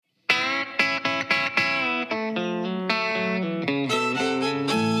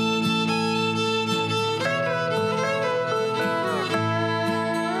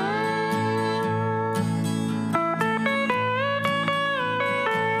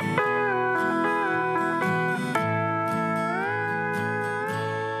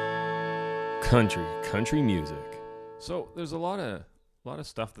country music. So there's a lot of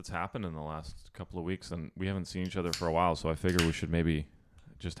stuff that's happened in the last couple of weeks, and we haven't seen each other for a while. So I figure we should maybe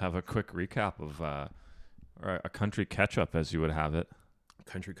just have a quick recap of or a country catch up, as you would have it.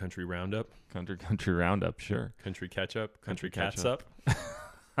 Country roundup. Country roundup, sure. Country catch up. Country cats up.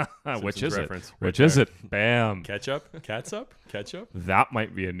 Which is reference it? right Which there. is it? Bam. Catch up. Cats up. Catch up. That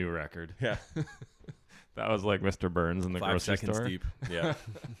might be a new record. Yeah. That was like Mr. Burns in the 5 grocery seconds store. deep. Yeah.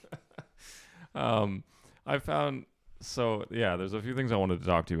 I found, so yeah, there's a few things I wanted to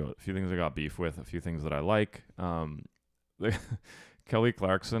talk to you about, a few things I got beef with, a few things that I like. Kelly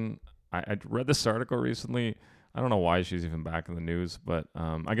Clarkson, I read this article recently. I don't know why she's even back in the news, but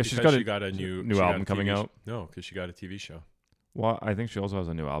I guess Because she got a new album coming out. No, because she got a TV show. Well, I think she also has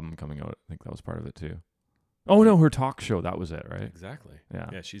a new album coming out. I think that was part of it too. Oh no, her talk show, that was it, right? Exactly. Yeah.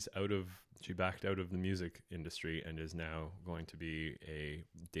 Yeah, she backed out of the music industry and is now going to be a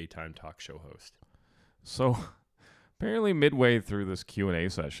daytime talk show host. So apparently midway through this Q&A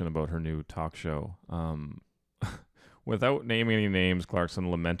session about her new talk show, without naming any names,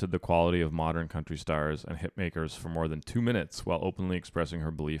 Clarkson lamented the quality of modern country stars and hitmakers for more than 2 minutes while openly expressing her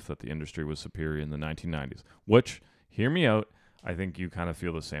belief that the industry was superior in the 1990s, which, hear me out, I think you kind of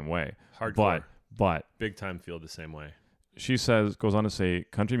feel the same way. Hardcore. But Big time feel the same way. she goes on to say,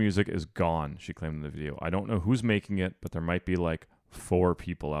 country music is gone, she claimed in the video. I don't know who's making it, but there might be like 4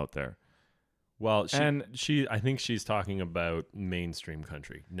 people out there. Well, I think she's talking about mainstream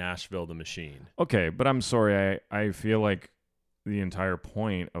country, Nashville the Machine. Okay, but I'm sorry. I feel like the entire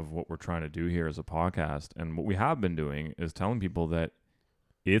point of what we're trying to do here as a podcast and what we have been doing is telling people that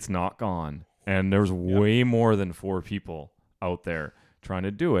it's not gone. And there's way more than 4 people out there trying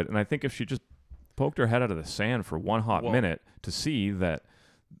to do it. And I think if she just poked her head out of the sand for one hot minute to see that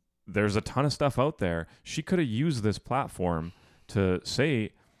there's a ton of stuff out there, she could have used this platform to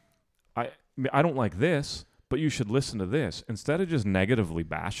say, I don't like this, but you should listen to this, instead of just negatively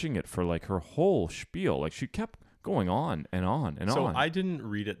bashing it for like her whole spiel. Like she kept going on and on and on. So I didn't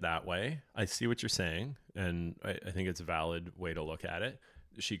read it that way. I see what you're saying, and I think it's a valid way to look at it.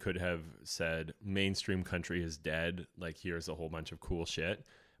 She could have said mainstream country is dead, like here's a whole bunch of cool shit,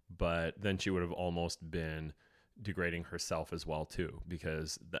 but then she would have almost been degrading herself as well too,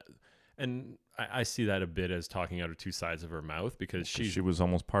 because that, and I see that a bit as talking out of 2 sides of her mouth, because she was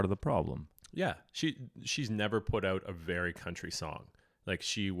almost part of the problem. Yeah, she's never put out a very country song. Like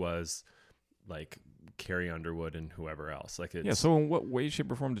she was like Carrie Underwood and whoever else. Like it's, yeah. So in what way,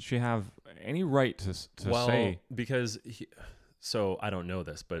 shape, or form did she have any right to say? Because so I don't know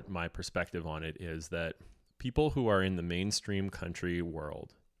this, but my perspective on it is that people who are in the mainstream country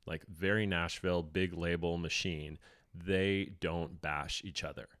world, like very Nashville, big label machine, they don't bash each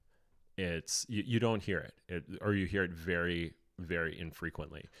other. It's you don't hear it, or you hear it very, very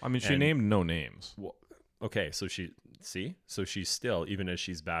infrequently. I mean, she named no names. Well, okay, so so she's still, even as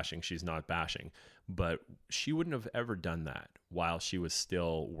she's bashing, she's not bashing, but she wouldn't have ever done that while she was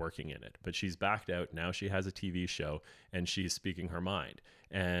still working in it. But she's backed out. Now she has a TV show and she's speaking her mind.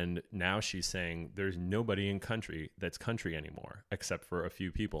 And now she's saying there's nobody in country that's country anymore except for a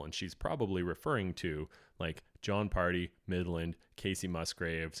few people. And she's probably referring to like John Party, Midland, Casey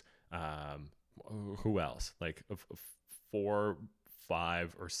Musgraves, who else? Like 4,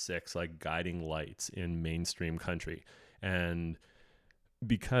 5, or 6 like guiding lights in mainstream country. And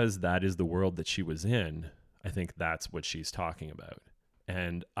because that is the world that she was in, I think that's what she's talking about.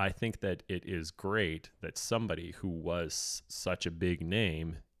 And I think that it is great that somebody who was such a big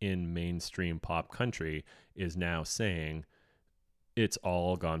name in mainstream pop country is now saying it's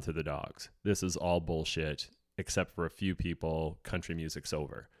all gone to the dogs. This is all bullshit, except for a few people. Country music's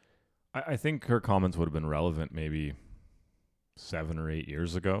over. I think her comments would have been relevant maybe 7 or 8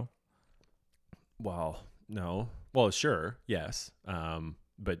 years ago. Well, no. Well, sure. Yes.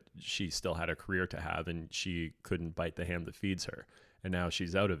 But she still had a career to have, and she couldn't bite the hand that feeds her. And now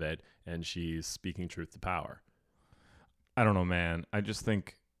she's out of it, and she's speaking truth to power. I don't know, man. I just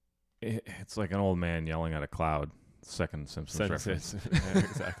think it's like an old man yelling at a cloud. Second Simpsons reference. Yeah,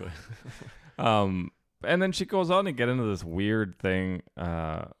 exactly. And then she goes on to get into this weird thing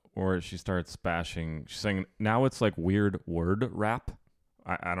where she starts bashing. She's saying now it's like weird word rap.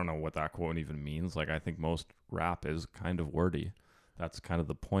 I don't know what that quote even means. Like I think most rap is kind of wordy. That's kind of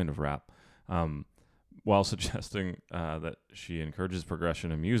the point of rap. While suggesting that she encourages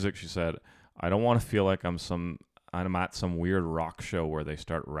progression in music, she said, "I don't want to feel like I'm at some weird rock show where they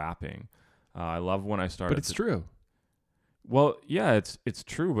start rapping. I love when I started." But it's true. Well, yeah, it's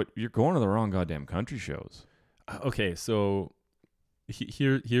true, but you're going to the wrong goddamn country shows. Okay, so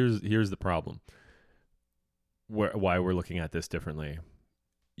here's the problem. Why we're looking at this differently.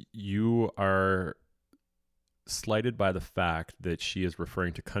 you are slighted by the fact that she is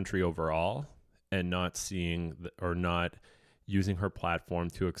referring to country overall and not seeing or not using her platform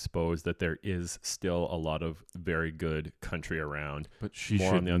to expose that there is still a lot of very good country around. But she more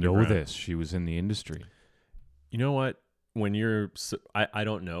on should the know underground. this. She was in the industry. You know what? When you're, I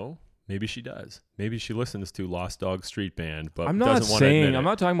don't know. Maybe she does. Maybe she listens to Lost Dog Street Band, but I'm not doesn't want to saying admit I'm it.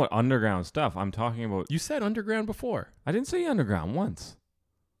 not talking about underground stuff. I'm talking about. You said underground before. I didn't say underground once.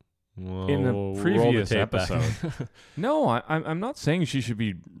 Well, In the roll previous tape back. episode. No, I'm not saying she should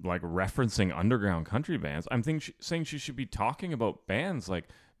be like referencing underground country bands. I'm saying she should be talking about bands like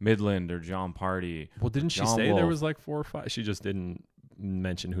Midland or John Party. Well, didn't she John say there Wolfe. was like 4 or 5? She just didn't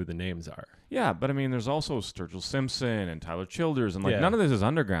mention who the names are. Yeah, but I mean, there's also Sturgill Simpson and Tyler Childers, and like Yeah. none of this is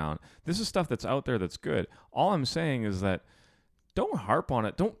underground. This is stuff that's out there that's good. All I'm saying is that don't harp on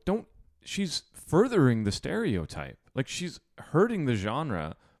it. Don't. She's furthering the stereotype. Like she's hurting the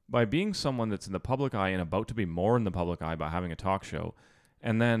genre by being someone that's in the public eye and about to be more in the public eye by having a talk show,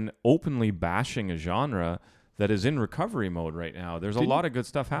 and then openly bashing a genre that is in recovery mode right now. There's a Didn't- lot of good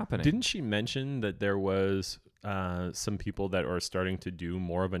stuff happening. Didn't she mention that there was some people that are starting to do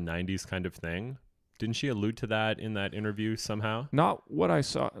more of a 90s kind of thing? Didn't she allude to that in that interview somehow? Not what I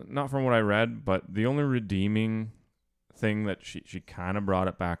saw, not from what I read, but the only redeeming thing that she kind of brought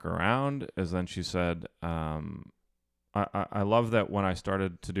it back around is then she said, I love that when I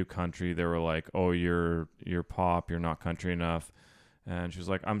started to do country, they were like, oh, you're pop, you're not country enough. And she was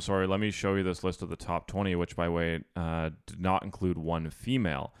like, I'm sorry, let me show you this list of the top 20, which by the way, did not include one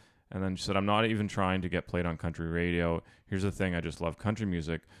female. And then she said, I'm not even trying to get played on country radio. Here's the thing, I just love country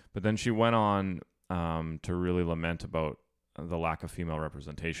music. But then she went on to really lament about the lack of female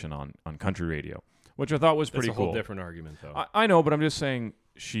representation on country radio, which I thought was pretty That's a cool. whole different argument, though. I know, but I'm just saying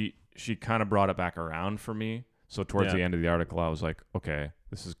she kind of brought it back around for me. So towards Yeah. the end of the article, I was like, okay,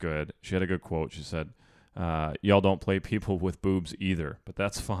 this is good. She had a good quote. She said, y'all don't play people with boobs either, but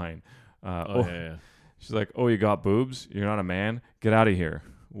that's fine. Yeah. She's like, oh, you got boobs? You're not a man? Get out of here.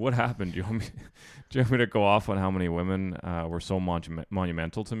 What happened? Do you want me to go off on how many women were so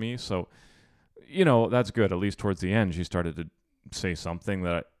monumental to me? So, that's good. At least towards the end, she started to say something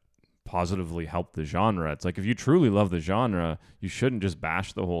that positively helped the genre. It's like, if you truly love the genre, you shouldn't just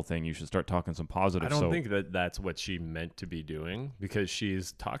bash the whole thing. You should start talking some positive. I don't think that that's what she meant to be doing, because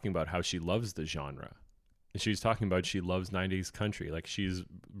she's talking about how she loves the genre. She's talking about she loves 90s country. Like,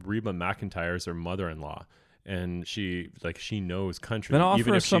 Reba McEntire's her mother-in-law, and she knows country, Then offer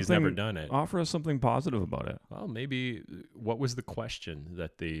even if us she's never something- done it. Offer us something positive about it. Well, maybe. What was the question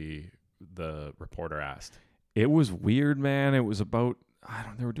that the reporter asked? It was weird, man. It was about,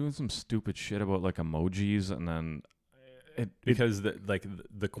 they were doing some stupid shit about like emojis, and then Because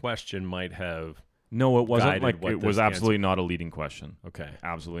the question might have. no, it wasn't guided like, what it was this absolutely not a leading question. Okay,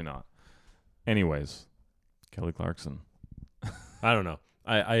 Absolutely not. Anyways, Kelly Clarkson. I don't know.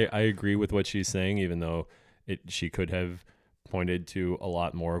 I agree with what she's saying, even though she could have pointed to a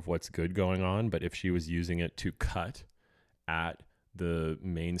lot more of what's good going on. But if she was using it to cut at the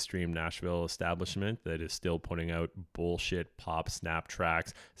mainstream Nashville establishment that is still putting out bullshit pop snap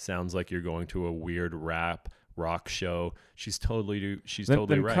tracks, sounds like you're going to a weird rock show, she's totally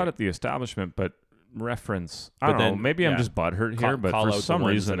Then right. cut at the establishment, but reference. I But don't know. then, Maybe I'm yeah, just butthurt here, but call for out some the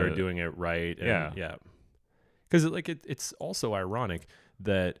ones reason that are doing it right. And Yeah. Because it's also ironic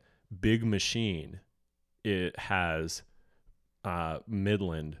that Big Machine, it has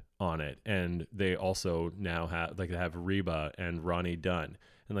Midland on it, and they also now have Reba and Ronnie Dunn,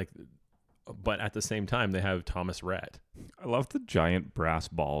 and but at the same time they have Thomas Rhett. I love the giant brass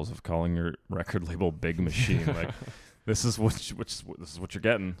balls of calling your record label Big Machine. Like, this is what this is what you're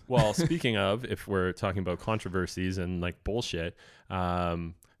getting. Well, speaking of, if we're talking about controversies and bullshit,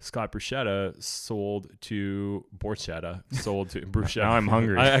 Scott Bruschetta sold to Bruschetta. Now I'm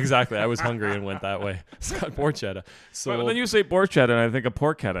hungry. Exactly. I was hungry and went that way. Scott Borchetta But sold. then you say borchetta, and I think of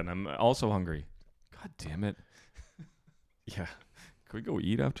porchetta, and I'm also hungry. God damn it. Yeah. Can we go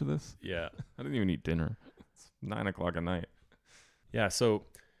eat after this? Yeah. I didn't even eat dinner. It's 9:00 at night. Yeah. So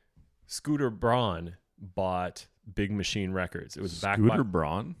Scooter Braun bought Big Machine Records. It was Scooter back by,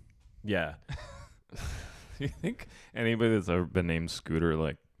 Braun? yeah. You think anybody that's ever been named Scooter,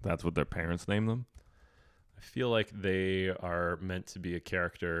 like, that's what their parents named them? I feel like they are meant to be a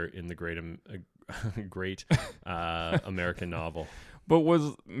character in the great American novel. But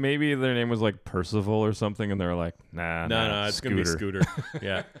maybe their name was like Percival or something, and they're like, No, it's gonna be Scooter.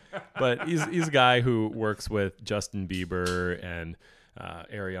 Yeah, but he's a guy who works with Justin Bieber and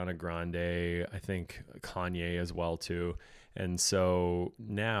Ariana Grande. I think Kanye as well too. And so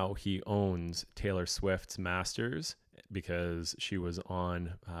now he owns Taylor Swift's masters, because she was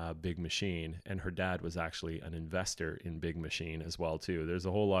on Big Machine, and her dad was actually an investor in Big Machine as well too. There's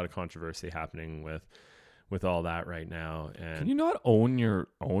a whole lot of controversy happening with all that right now. And Can you not own your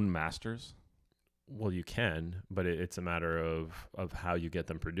own masters? well, you can, but it's a matter of how you get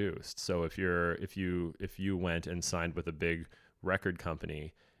them produced. So if you went and signed with a big record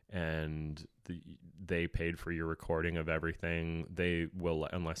company and they paid for your recording of everything, they will,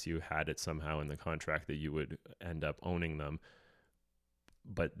 unless you had it somehow in the contract that you would end up owning them.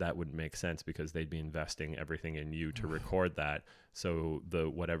 But that would make sense because they'd be investing everything in you to record that. So the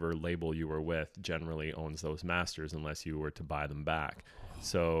whatever label you were with generally owns those masters unless you were to buy them back.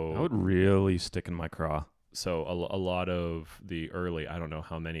 So That would really stick in my craw. so a lot of the early, I don't know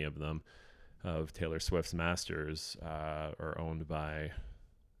how many of them, of Taylor Swift's masters are owned by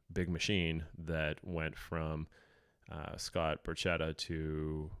Big Machine that went from Scott Borchetta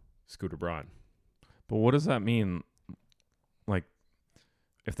to Scooter Braun. But what does that mean? Like,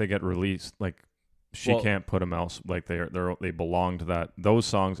 if they get released, like she Well- can't put them else. Like they belong to that. Those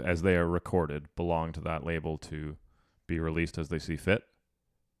songs as they are recorded belong to that label to be released as they see fit.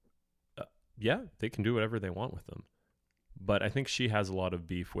 Yeah, they can do whatever they want with them. But I think she has a lot of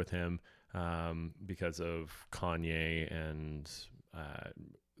beef with him because of Kanye and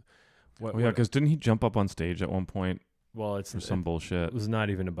Oh yeah, because didn't he jump up on stage at one point well, it's or some bullshit? it was not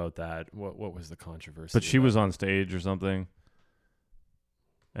even about that. What was the controversy? But she about was on stage or something,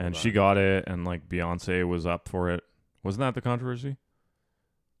 and Hold she on. got it, and like Beyonce was up for it. Wasn't that the controversy?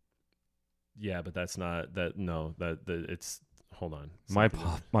 Yeah, but that's not that. No, it's. Hold on. My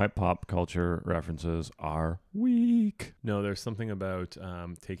Something- pop culture references are weak. No, there's something about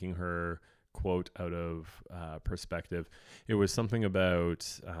taking her quote out of perspective. It was something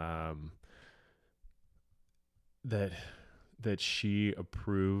about that she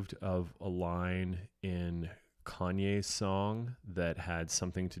approved of a line in Kanye's song that had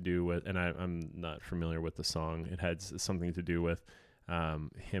something to do with, and I'm not familiar with the song. It had something to do with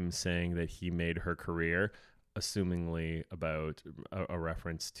him saying that he made her career, assumingly about a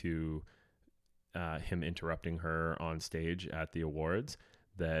reference to him interrupting her on stage at the awards,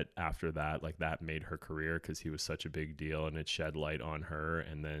 that after that, like, that made her career because he was such a big deal and it shed light on her,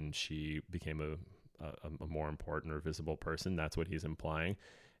 and then she became a more important or visible person. That's what he's implying.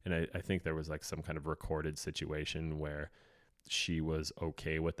 And I think there was like some kind of recorded situation where she was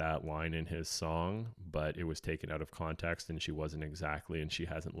okay with that line in his song, but it was taken out of context and she wasn't exactly, and she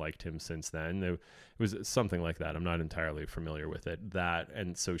hasn't liked him since then. It was something like that. I'm not entirely familiar with it.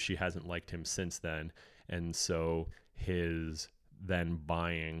 And so she hasn't liked him since then. And so his then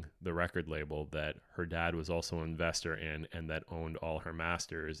buying the record label that her dad was also an investor in and that owned all her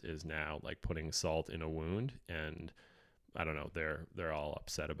masters is now like putting salt in a wound. And I don't know, they're all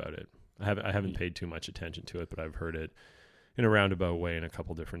upset about it. I haven't paid too much attention to it, but I've heard it in a roundabout way in a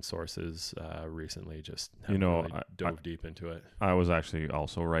couple different sources recently. Just haven't really dove deep into it. I was actually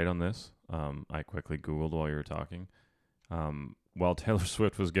also right on this. I quickly Googled while you were talking. While Taylor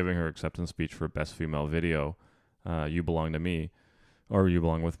Swift was giving her acceptance speech for Best Female Video, You Belong to Me, or You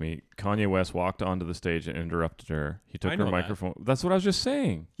Belong With Me, Kanye West walked onto the stage and interrupted her. He took I her know microphone. That's what I was just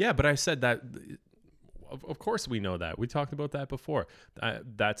saying. Yeah, but I said that. Of course we know that. We talked about that before.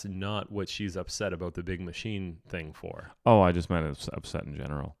 That's not what she's upset about the Big Machine thing for. Oh, I just meant it's upset in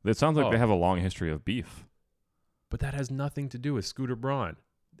general. It sounds like they have a long history of beef. But that has nothing to do with Scooter Braun.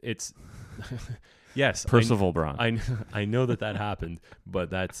 It's yes, Percival Braun. I know that happened, but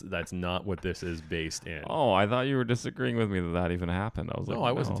that's not what this is based in. Oh, I thought you were disagreeing with me that even happened. I was like, No,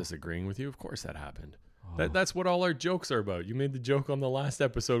 I wasn't disagreeing with you. Of course that happened. That's what all our jokes are about. You made the joke on the last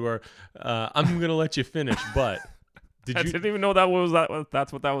episode where I'm going to let you finish, but I didn't even know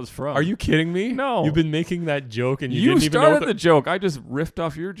that's what that was from. Are you kidding me? No. You've been making that joke and you You didn't even know started the joke. I just riffed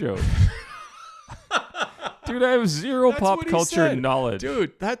off your joke. Dude, I have zero That's pop what he culture said. knowledge.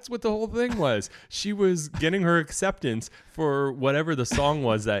 Dude, that's what the whole thing was. She was getting her acceptance for whatever the song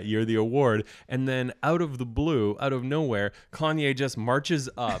was that year, the award, and then out of the blue, out of nowhere, Kanye just marches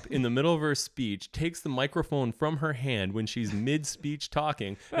up in the middle of her speech, takes the microphone from her hand when she's mid-speech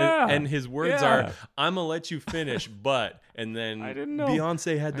talking, and his words are, "I'm gonna let you finish, but," and then I didn't know.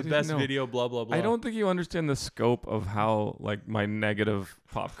 Beyonce had the didn't best know. video, blah, blah, blah. I don't think you understand the scope of how, like, my negative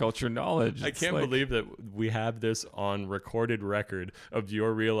pop culture knowledge. I can't believe that we have this on recorded record of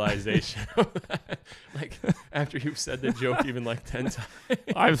your realization of that. Like, after you've said the joke even like 10 times.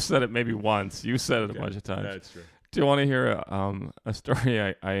 I've said it maybe once. You said it a bunch of times. That's true. Do you want to hear a story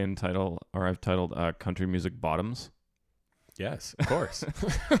I've titled Country Music Bottoms? Yes, of course.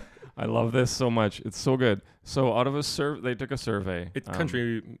 I love this so much. It's so good. So out of they took a survey. It's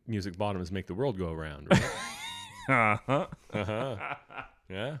country music bottoms make the world go around, right? Uh-huh.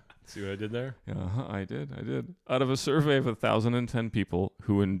 Yeah. See what I did there? Uh-huh, I did. Out of a survey of 1,010 people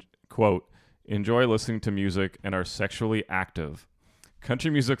who, quote, enjoy listening to music and are sexually active,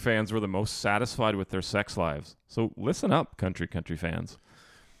 country music fans were the most satisfied with their sex lives. So listen up, country fans.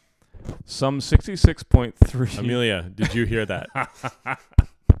 Some 66.3... Amelia, did you hear that?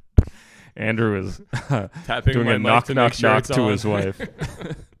 Andrew is Tapping doing my a mic knock to knock make sure knock it's to on. his wife.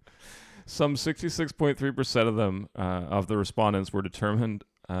 Some 66.3% of them, of the respondents, were determined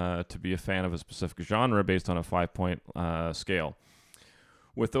to be a fan of a specific genre based on a 5-point scale,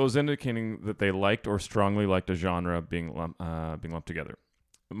 with those indicating that they liked or strongly liked a genre being lumped together.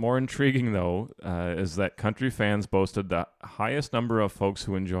 More intriguing, though, is that country fans boasted the highest number of folks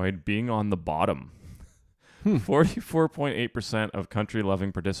who enjoyed being on the bottom. 44.8% of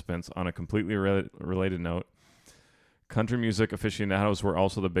country-loving participants. On a completely related note, country music aficionados were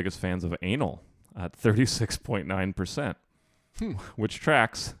also the biggest fans of anal at 36.9%, which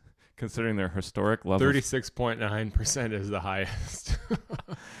tracks considering their historic love 36.9% is the highest.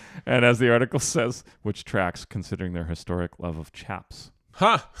 and as the article says, which tracks considering their historic love of chaps.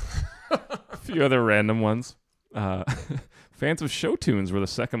 Huh. A few other random ones. Fans of show tunes were the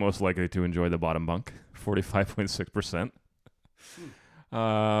second most likely to enjoy the bottom bunk, 45.6%.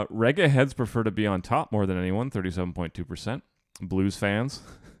 Reggae heads prefer to be on top more than anyone, 37.2%. Blues fans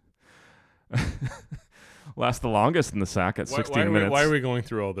last the longest in the sack at 16 minutes. Why are we going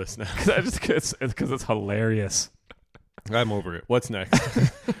through all this now? Because it's hilarious. I'm over it. What's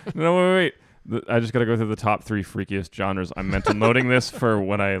next? No, wait. I just got to go through the top 3 freakiest genres. I'm mental noting this for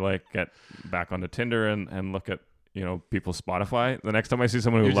when I get back onto Tinder and look at people's Spotify. The next time I see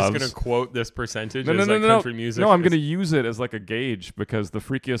someone who You're loves, just gonna quote this percentage no, as no, country music. No, I'm gonna use it as like a gauge because the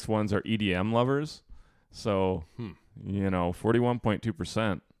freakiest ones are EDM lovers. So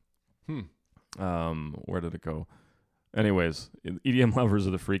 41.2%. Where did it go? Anyways, EDM lovers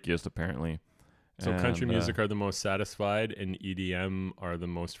are the freakiest apparently. So country music are the most satisfied, and EDM are the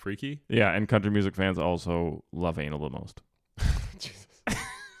most freaky. Yeah, and country music fans also love anal the most. Jesus.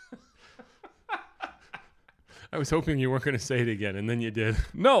 I was hoping you weren't going to say it again, and then you did.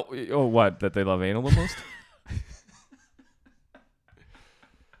 No. Oh, what? That they love anal the most?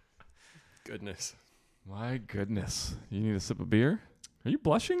 Goodness. My goodness. You need a sip of beer? Are you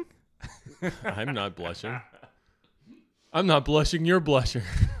blushing? I'm not blushing. I'm not blushing. You're blushing.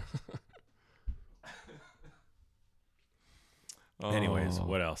 Anyways,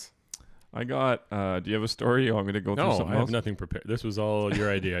 what else? I got, do you have a story? You want me to go through No, something I have else? nothing prepared. This was all your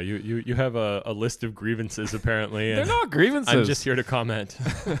idea. You have a list of grievances, apparently. They're And not grievances. I'm just here to comment.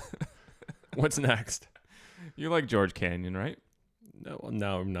 What's next? You like George Canyon, right?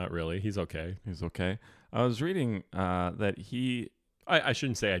 No, not really. He's okay. He's okay. I was reading that he... I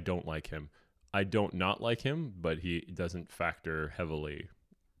shouldn't say I don't like him. I don't not like him, but he doesn't factor heavily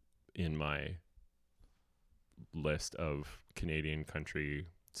in my list of Canadian country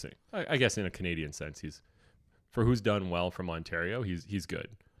sing. I guess in a Canadian sense, he's for who's done well from Ontario, he's good.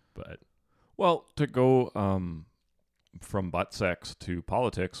 But Well, to go from butt sex to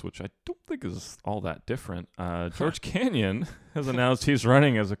politics, which I don't think is all that different, George Canyon has announced he's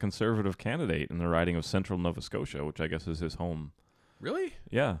running as a Conservative candidate in the riding of Central Nova Scotia, which I guess is his home. really?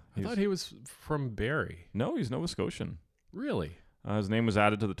 Yeah. I thought he was from Barrie. No, he's Nova Scotian. Really? His name was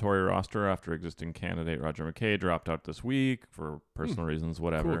added to the Tory roster after existing candidate Roger McKay dropped out this week for personal reasons,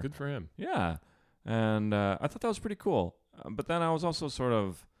 whatever. Cool, good for him. Yeah. And I thought that was pretty cool. But then I was also sort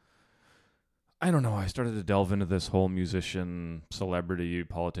of, I don't know, I started to delve into this whole musician, celebrity,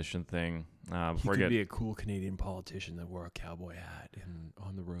 politician thing. He Before I could get, be a cool Canadian politician that wore a cowboy hat and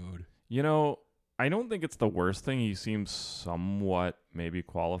on the road. I don't think it's the worst thing. He seems somewhat maybe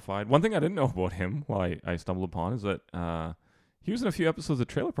qualified. One thing I didn't know about him, I stumbled upon, is that he was in a few episodes of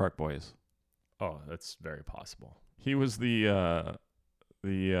Trailer Park Boys. Oh, that's very possible. He was the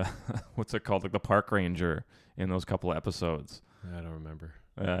what's it called, like the park ranger in those couple of episodes. I don't remember.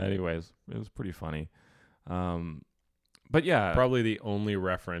 Anyways, it was pretty funny. But yeah, Probably the only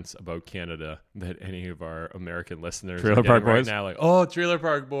reference about Canada that any of our American listeners Trailer are Park getting right Boys? now, like, oh, Trailer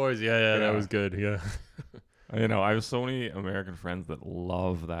Park Boys. Yeah, Yeah. that was good. Yeah. I have so many American friends that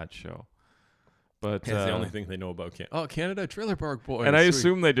love that show. But That's the only thing they know about Canada. Oh, Canada, Trailer Park Boys. and I Sweet.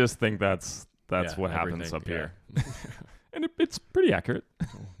 assume they just think that's Yeah, what happens everything, up yeah. here. And it's pretty accurate.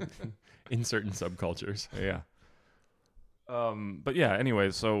 In certain subcultures. Yeah. But yeah,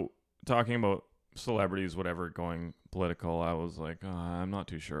 anyways, so talking about celebrities, whatever, going political, I was like, I'm not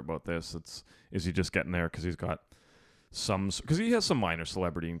too sure about this. Is he just getting there because he's got because he has some minor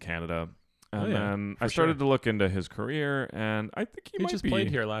celebrity in Canada. And Oh, yeah, then for I started sure. to look into his career, and I think he He might just be played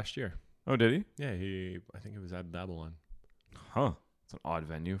here last year. Oh, did he? Yeah, I think it was at Babylon. Huh. It's an odd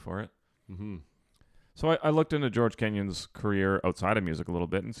venue for it. Mm-hmm. So I looked into George Kenyon's career outside of music a little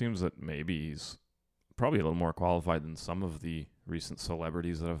bit, and it seems that maybe he's probably a little more qualified than some of the recent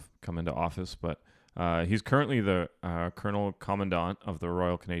celebrities that have come into office. But he's currently the Colonel Commandant of the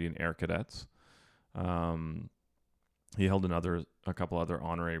Royal Canadian Air Cadets. He held a couple other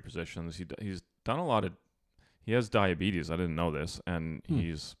honorary positions. He's done a lot of. He has diabetes. I didn't know this, and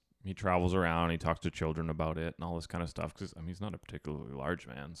he travels around. He talks to children about it and all this kind of stuff. Because he's not a particularly large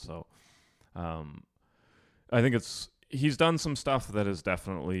man, so I think he's done some stuff that is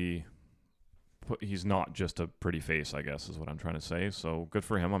definitely. He's not just a pretty face, I guess, is what I'm trying to say. So good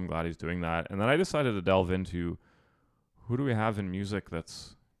for him. I'm glad he's doing that. And then I decided to delve into who do we have in music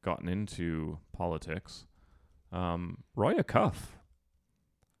that's gotten into politics. Roy Acuff.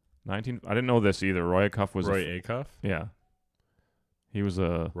 I didn't know this either. Roy Acuff was Roy Acuff? Yeah. He was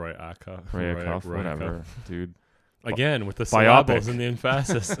a Roy Acuff. Roy Acuff, whatever, dude. Again, with the Biopic. syllables and the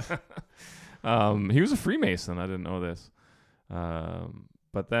emphasis. He was a Freemason. I didn't know this.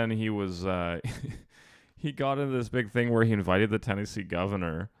 But then he was he got into this big thing where he invited the Tennessee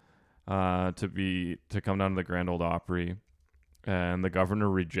governor to come down to the Grand Ole Opry, and the governor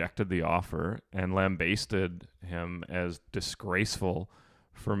rejected the offer and lambasted him as disgraceful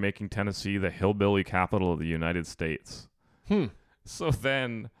for making Tennessee the hillbilly capital of the United States. So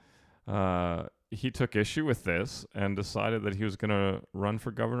then he took issue with this and decided that he was going to run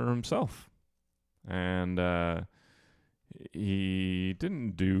for governor himself. And he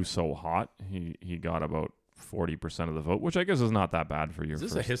didn't do so hot. He got about 40% of the vote, which I guess is not that bad for your Is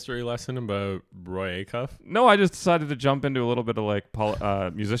this first. a history lesson about Roy Acuff? No, I just decided to jump into a little bit of like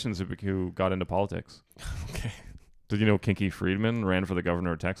musicians who got into politics. Okay. Did you know Kinky Friedman ran for the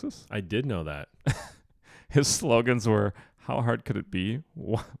governor of Texas? I did know that. His slogans were, "How hard could it be?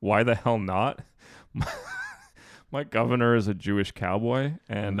 Why the hell not? My governor is a Jewish cowboy."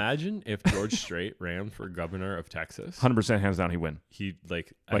 And imagine if George Strait ran for governor of Texas. 100% hands down, he win.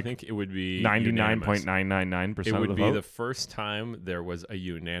 I think it would be 99.999% It of would the be vote. the first time there was a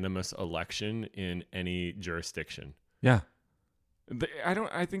unanimous election in any jurisdiction. Yeah.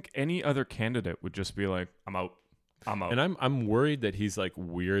 I think any other candidate would just be like, I'm out. And I'm worried that he's like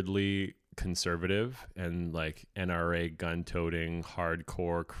weirdly conservative and like NRA gun-toting,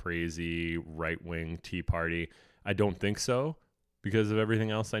 hardcore, crazy, right-wing Tea Party. I don't think so because of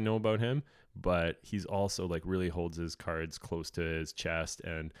everything else I know about him. But he's also like really holds his cards close to his chest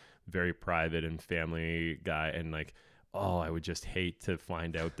and very private and family guy. And like, I would just hate to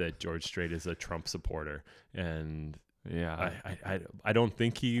find out that George Strait is a Trump supporter. And yeah, I don't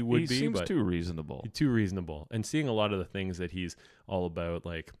think he would be. He seems but too reasonable. Too reasonable. And seeing a lot of the things that he's all about,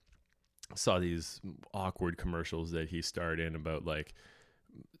 like saw these awkward commercials that he starred in about like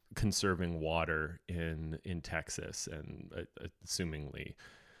conserving water in Texas and assumingly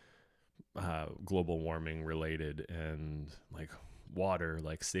global warming related, and like water,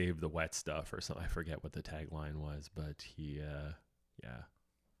 like save the wet stuff or something. I forget what the tagline was, but he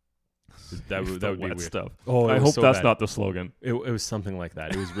that would be weird stuff. I hope so that's bad. not the slogan. It was something like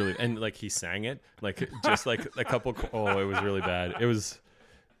that. It was really, and like he sang it like just like a couple. It was really bad. It was.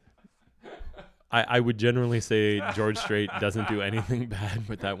 I would generally say George Strait doesn't do anything bad,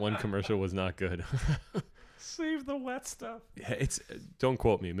 but that one commercial was not good. Save the wet stuff. Yeah, don't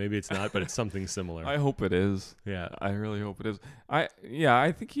quote me. Maybe it's not, but it's something similar. I hope it is. Yeah, I really hope it is. I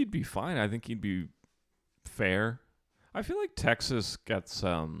think he'd be fine. I think he'd be fair. I feel like Texas gets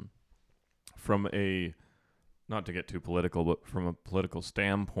from a, not to get too political, but from a political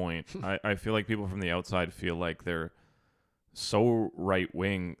standpoint, I feel like people from the outside feel like they're so right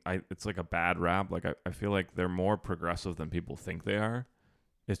wing. It's like a bad rap. Like I feel like they're more progressive than people think they are.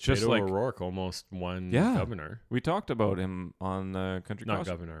 It's just Beto like O'Rourke almost won Yeah. governor. we talked about him on the country. Not Cross-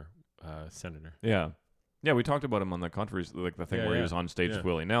 governor, senator. Yeah. Yeah, we talked about him on the country, like the thing Yeah, where he yeah. was on stage Yeah. with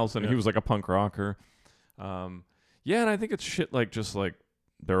Willie Nelson. Yeah. He was like a punk rocker. Yeah, and I think it's shit like just like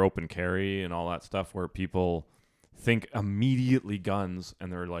their open carry and all that stuff where people think immediately guns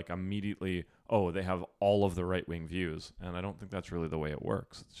and they're like immediately, they have all of the right-wing views. And I don't think that's really the way it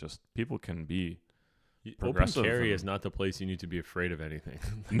works. It's just people can be Open progressive carry and- is not the place you need to be afraid of anything.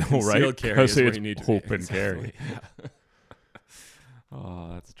 No, Concealed right? carry Because is where it's you need to be. open carry. Exactly. Yeah. Oh,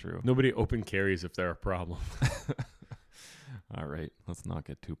 that's true. Nobody open carries if they're a problem. All right, let's not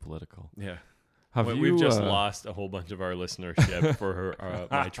get too political. Yeah. We've We've just lost a whole bunch of our listenership for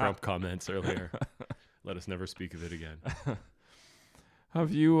my Trump comments earlier. Let us never speak of it again.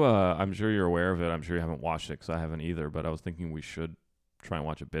 Have you, I'm sure you're aware of it. I'm sure you haven't watched it because I haven't either, but I was thinking we should try and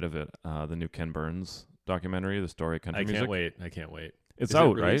watch a bit of it. The new Ken Burns documentary, The Story of Country I Music. can't wait. I can't wait. It's Is it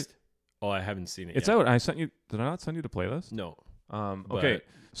out, right? released? Oh, I haven't seen it It's yet. out. I sent you. Did I not send you the playlist? No. Okay. But-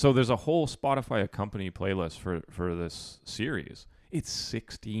 So there's a whole Spotify accompany playlist for this series. It's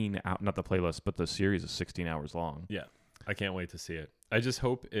 16 out. Not the playlist, but the series is 16 hours long. Yeah. I can't wait to see it. I just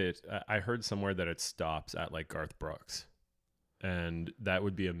hope I heard somewhere that it stops at like Garth Brooks. And that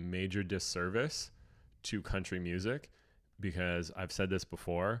would be a major disservice to country music, because I've said this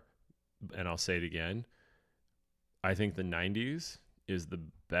before and I'll say it again. I think the 90s is the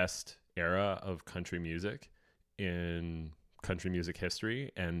best era of country music in country music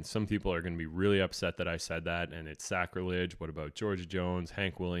history. And some people are going to be really upset that I said that, and it's sacrilege. What about George Jones,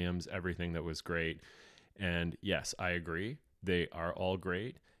 Hank Williams, everything that was great? And yes, I agree. They are all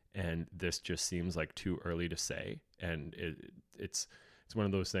great. And this just seems like too early to say. And it's one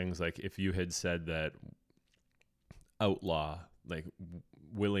of those things, like if you had said that Outlaw, like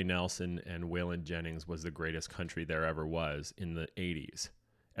Willie Nelson and Waylon Jennings was the greatest country there ever was in the 80s,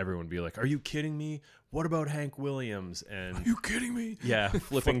 everyone would be like, are you kidding me? What about Hank Williams? And Are you kidding me? yeah,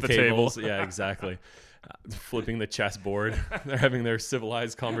 flipping Flip the tables. table. Yeah, exactly. Flipping the chessboard. They're having their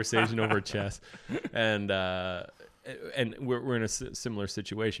civilized conversation over chess. And we're in a similar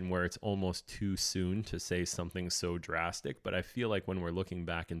situation where it's almost too soon to say something so drastic. But I feel like when we're looking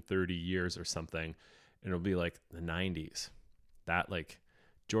back in 30 years or something, it'll be like the 90s. That like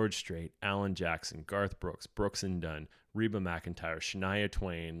George Strait, Alan Jackson, Garth Brooks, Brooks and Dunn, Reba McEntire, Shania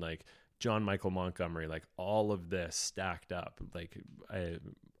Twain, like John Michael Montgomery, like all of this stacked up, like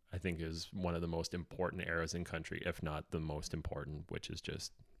I think is one of the most important eras in country, if not the most important, which is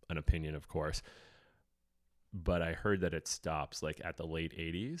just an opinion, of course. But I heard that it stops like at the late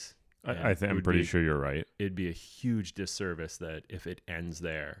 80s. I'm pretty sure you're right. It'd be a huge disservice that if it ends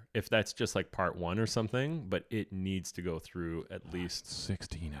there, if that's just like part one or something, but it needs to go through at least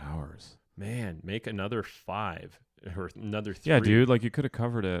 16 hours. Man, make another 5 or another 3. Yeah, dude, like you could have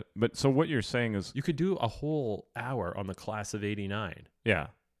covered it. But so what you're saying is, You could do a whole hour on the class of 89. yeah.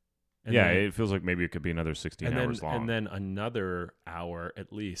 And yeah, then, it feels like maybe it could be another 16 hours long. and then another hour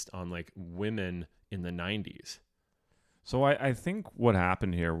at least on like women in the 90s. So I think what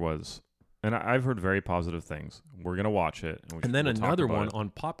happened here was, and I've heard very positive things. We're going to watch it. And then we'll talk another about one it. on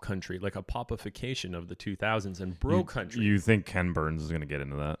pop country, like a popification of the 2000s and bro country. You think Ken Burns is going to get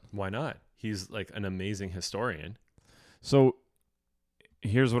into that? Why not? He's like an amazing historian. So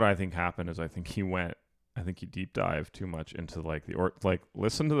here's what I think happened is I think he deep dived too much into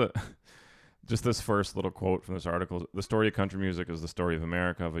listen to the just this first little quote from this article. The story of country music is the story of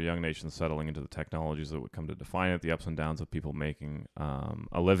America, of a young nation settling into the technologies that would come to define it, the ups and downs of people making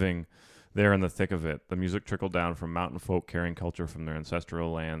a living there in the thick of it. The music trickled down from mountain folk carrying culture from their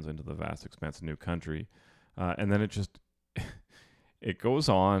ancestral lands into the vast expanse of new country. And then it goes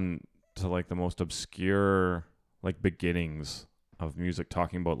on to like the most obscure like beginnings of music,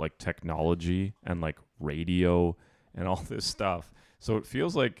 talking about like technology and like radio and all this stuff. So it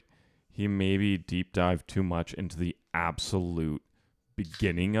feels like he maybe deep dived too much into the absolute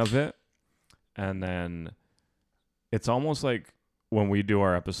beginning of it. And then it's almost like when we do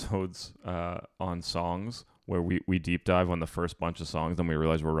our episodes on songs where we deep dive on the first bunch of songs, then we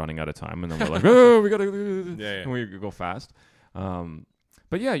realize we're running out of time, and then we're like, oh, we gotta, Yeah. and we go fast.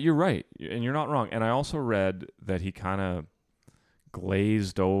 But yeah, you're right, and you're not wrong. And I also read that he kind of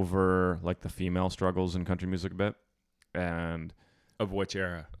glazed over like the female struggles in country music a bit, and Of which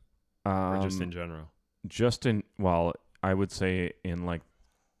era? Or just in general? I would say in like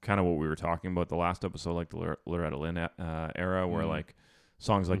kind of what we were talking about the last episode, like the Loretta Lynn era, where like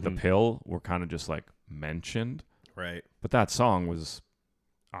songs like The Pill were kind of just like mentioned. Right. But that song was,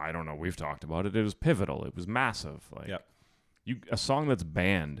 I don't know, we've talked about it. It was pivotal. It was massive. Like, Yep. A song that's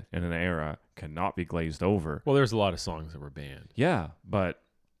banned in an era cannot be glazed over. Well, there's a lot of songs that were banned. Yeah, but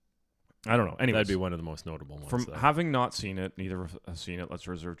I don't know. Anyways, That'd be one of the most notable ones. from though. having not seen it, neither of us have seen it. Let's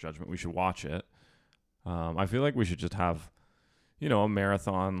reserve judgment. We should watch it. I feel like we should just have, a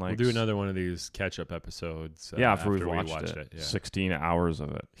marathon. Like we'll do another one of these catch-up episodes. after we've we watched it. Yeah. 16 hours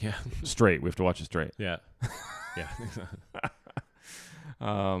of it Yeah. straight. We have to watch it straight. Yeah. Yeah.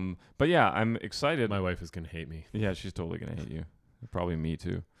 But yeah, I'm excited. My wife is gonna hate me. Yeah, she's totally gonna hate you. Probably me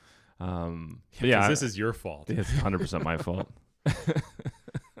too. But 'Cause yeah, this is your fault. it's 100% my fault. I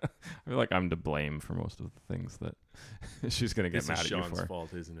feel like I'm to blame for most of the things that she's gonna get This mad is at you Sean's for.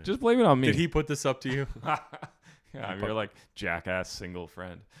 fault, isn't it? Just blame it on me. Did he put this up to you? Yeah, you're like jackass single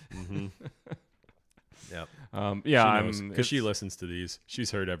friend. Mm-hmm. Yeah. Yeah, because she listens to these.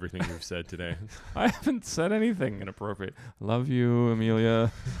 She's heard everything we've said today. I haven't said anything inappropriate. Love you,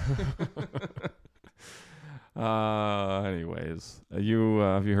 Amelia. Anyways, have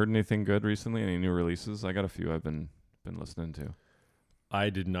you heard anything good recently? Any new releases? I got a few I've been listening to. I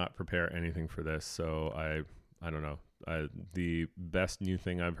did not prepare anything for this, so I don't know. The best new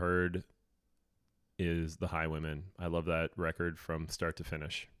thing I've heard is the Highwomen. I love that record from start to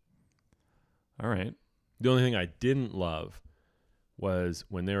finish. All right. The only thing I didn't love was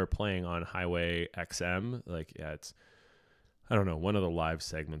when they were playing on Highway XM. Like, yeah, it's, I don't know, one of the live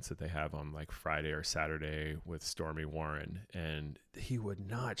segments that they have on like Friday or Saturday with Stormy Warren. And he would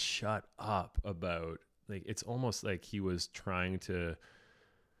not shut up about, like, it's almost like he was trying to,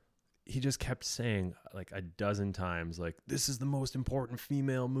 he just kept saying like a dozen times, like, this is the most important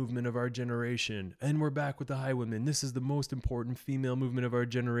female movement of our generation. And we're back with the Highwomen. This is the most important female movement of our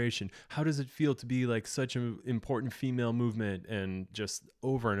generation. How does it feel to be like such an important female movement? And just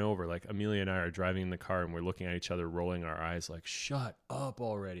over and over, like Amelia and I are driving in the car and we're looking at each other, rolling our eyes like, shut up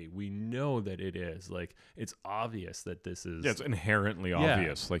already. We know that it is. Like, it's obvious that this is. Yeah, it's inherently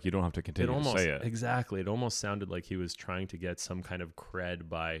obvious. Like, you don't have to continue to say it. Exactly. It almost sounded like he was trying to get some kind of cred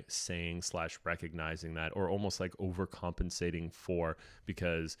by saying/recognizing that, or almost like overcompensating for,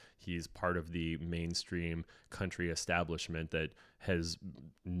 because he's part of the mainstream country establishment that has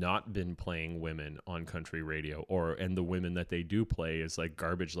not been playing women on country radio, and the women that they do play is like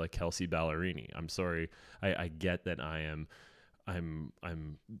garbage, like Kelsea Ballerini. I'm sorry. I get that I'm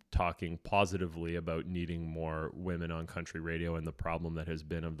talking positively about needing more women on country radio and the problem that has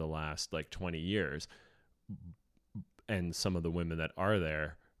been of the last like 20 years. And some of the women that are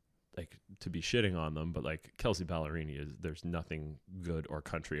there, like, to be shitting on them, but like Kelsea Ballerini there's nothing good or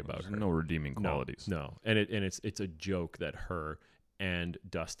country about her. No redeeming qualities. No. And it's a joke that her and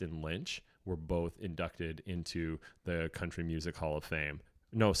Dustin Lynch were both inducted into the Country Music Hall of Fame.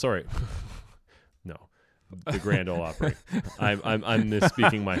 No, sorry. No. The Grand Ole Opry. I'm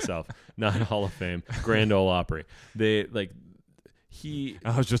misspeaking myself. Not Hall of Fame. Grand Ole Opry. They like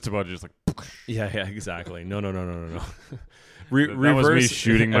I was just about to just like. Yeah, exactly. No. That was me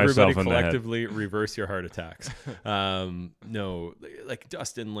shooting myself in the head. Everybody collectively reverse your heart attacks. No, like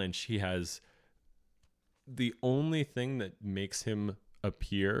Dustin Lynch, he has the only thing that makes him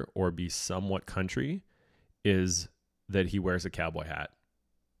appear or be somewhat country is that he wears a cowboy hat.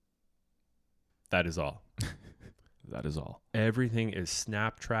 That is all. That is all. Everything is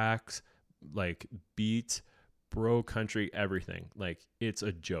snap tracks, like beats, bro country, everything. Like, it's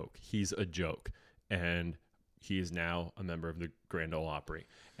a joke. He's a joke. And he is now a member of the Grand Ole Opry.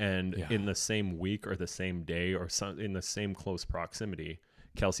 And in the same week or the same day or in the same close proximity,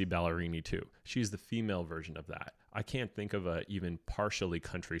 Kelsea Ballerini too. She's the female version of that. I can't think of a even partially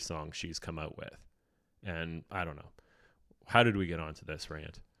country song she's come out with. And I don't know. How did we get onto this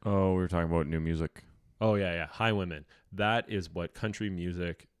rant? Oh, we were talking about new music. Oh, yeah. Highwomen. That is what country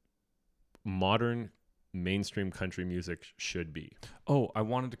music, modern mainstream country music should be. Oh, I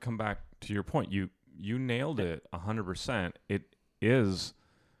wanted to come back to your point. You nailed it 100%. It is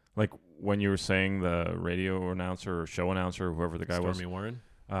like when you were saying the radio announcer or show announcer or whoever the guy was. Stormy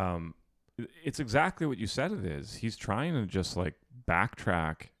Warren. It's exactly what you said it is. He's trying to just like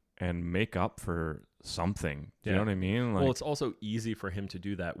backtrack and make up for something. Do you know what I mean? Like, well, it's also easy for him to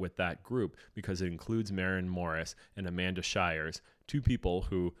do that with that group because it includes Maren Morris and Amanda Shires, two people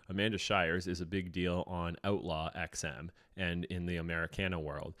who, Amanda Shires is a big deal on Outlaw XM and in the Americana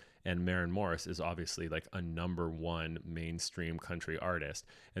world. And Maren Morris is obviously like a #1 mainstream country artist.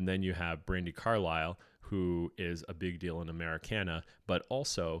 And then you have Brandi Carlile, who is a big deal in Americana, but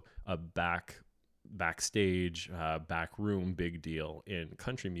also a backstage, back room big deal in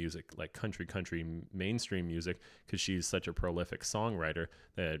country music, like country mainstream music, because she's such a prolific songwriter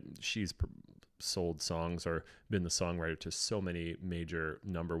that she's sold songs or been the songwriter to so many major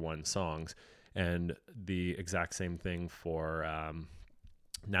 #1 songs. And the exact same thing for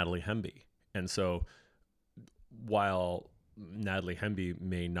Natalie Hemby. And so while Natalie Hemby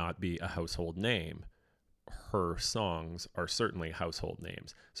may not be a household name, her songs are certainly household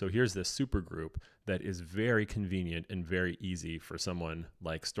names. So here's this supergroup that is very convenient and very easy for someone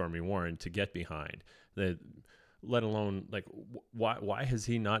like Stormy Warren to get behind. That, let alone, like, why has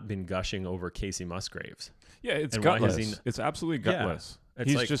he not been gushing over Casey Musgraves? Yeah, it's gutless. It's absolutely gutless.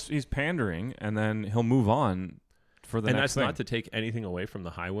 Yeah, he's pandering, and then he'll move on for the next thing. And that's not to take anything away from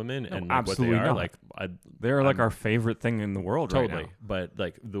the Highwomen and absolutely what they are. Not. Like, they're like our favorite thing in the world right now. But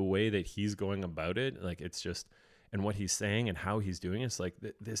like the way that he's going about it, like, it's just, and what he's saying and how he's doing it, it's like,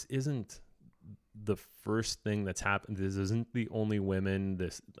 this isn't the first thing that's happened. This isn't the only women.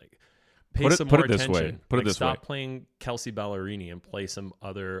 This, like, pay some more attention. Put it this way. Stop playing Kelsea Ballerini and play some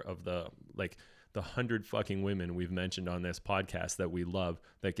other of the, like, the 100 fucking women we've mentioned on this podcast that we love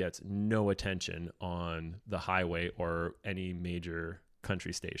that gets no attention on the highway or any major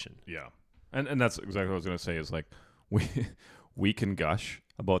country station. Yeah. And that's exactly what I was going to say is, like, we can gush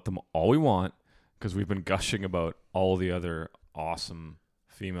about them all we want because we've been gushing about all the other awesome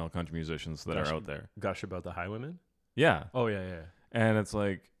female country musicians that are out there. Gush about the Highwaymen? Yeah. Oh, yeah. And it's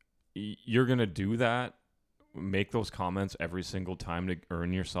like, you're going to do that, make those comments every single time to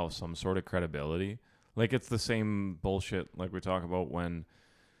earn yourself some sort of credibility. Like, it's the same bullshit like we talk about when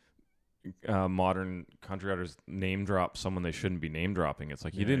modern country artists name drop someone they shouldn't be name dropping. It's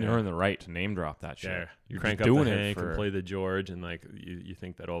like, you didn't earn the right to name drop that shit. Yeah. You're Crank just up doing the it Hank for, and play the George, and like you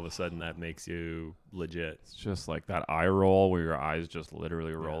think that all of a sudden that makes you legit. it's just like that eye roll where your eyes just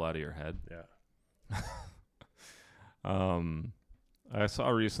literally roll out of your head. Yeah. I saw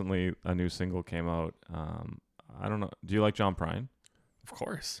recently a new single came out. I don't know. Do you like John Prine? Of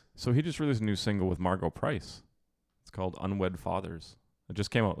course. So he just released a new single with Margot Price. It's called Unwed Fathers. It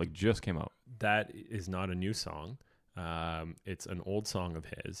just came out. That is not a new song. It's an old song of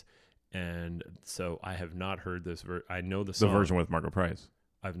his. And so I have not heard this. I know the song. The version with Margot Price.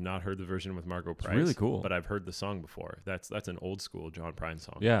 I've not heard the version with Margot Price. It's really cool. But I've heard the song before. That's an old school John Prine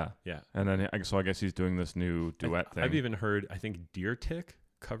song. Yeah. Yeah. And then so I guess he's doing this new duet thing. I've even heard, I think Deer Tick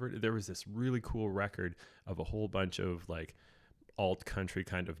covered. There was this really cool record of a whole bunch of like alt country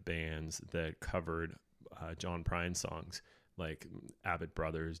kind of bands that covered John Prine songs, like Abbott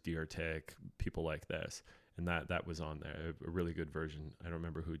Brothers, Deer Tick, people like this. And that was on there. A really good version. I don't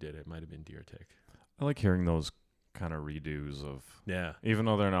remember who did it. It might have been Deer Tick. I like hearing those kind of redos of, even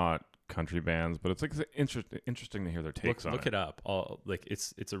though they're not country bands, but it's like interesting to hear their takes on it. Look it up.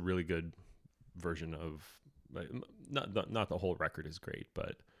 It's a really good version of, like, not the whole record is great,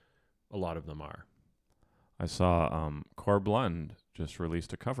 but a lot of them are. I saw Corb Lund just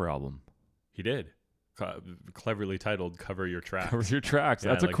released a cover album. He did. Cleverly titled Cover Your Tracks. Cover Your Tracks.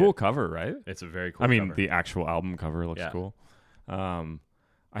 Yeah, That's a like cool cover, right? It's a very cool cover. cover. The actual album cover looks cool.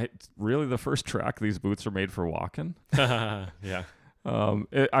 Really the first track, These Boots Are Made for Walking. Yeah.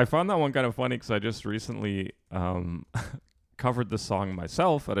 I found that one kind of funny because I just recently covered the song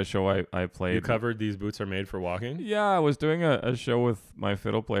myself at a show I played. You covered These Boots Are Made for Walking? Yeah, I was doing a show with my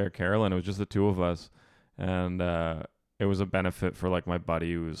fiddle player, Carolyn. It was just the two of us. And it was a benefit for like my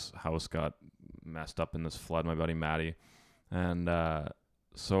buddy whose house got messed up in this flood, my buddy Matty. And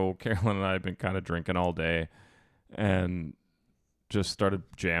so Carolyn and I had been kind of drinking all day and just started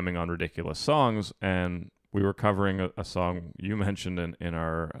jamming on ridiculous songs. And we were covering a song you mentioned in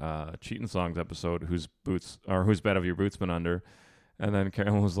our Cheatin' Songs episode, Whose Bed Have Your Boots Been Under? And then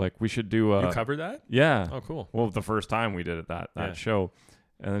Carolyn was like, we should do You covered that? Yeah. Oh, cool. Well, the first time we did it that show.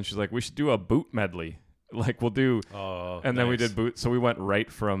 And then she's like, we should do a boot medley. Like, we'll do. Oh, and then we did boot. So we went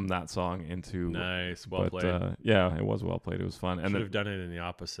right from that song into. Nice. Well played. Yeah, it was well played. It was fun. And should have done it in the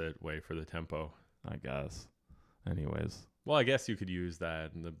opposite way for the tempo, I guess. Anyways. Well, I guess you could use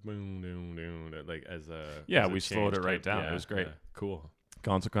that and the boom, boom, boom, like as a. Yeah, as we slowed it right down. Yeah, it was great. Yeah, cool.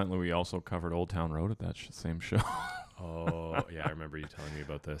 Consequently, we also covered Old Town Road at that same show. Oh, yeah. I remember you telling me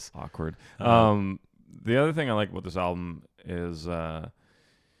about this. Awkward. The other thing I like about this album is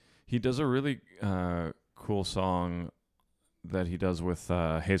he does a really cool song that he does with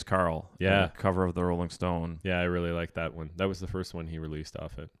Hayes Carll. Yeah. A cover of the Rolling Stone. Yeah, I really like that one. That was the first one he released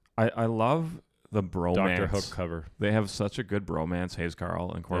off it. I love the bromance. Dr. Hook cover. They have such a good bromance, Hayes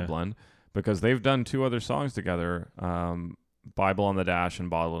Carll and Corb Lund, because they've done two other songs together, Bible on the Dash and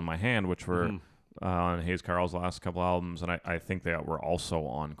Bottle in My Hand, which were on Hayes Carll's last couple albums, and I think they were also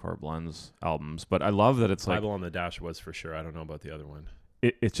on Corb Lund's albums. But I love that it's Bible on the Dash was for sure. I don't know about the other one.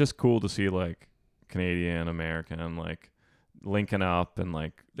 It's just cool to see like Canadian, American, like linking up and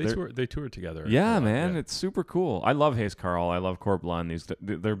like they toured together. Yeah, man, it's super cool. I love Hayes Carll. I love Corb Lund.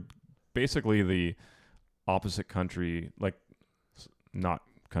 They're basically the opposite country, like not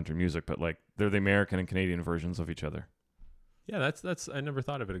country music, but like they're the American and Canadian versions of each other. Yeah, that's I never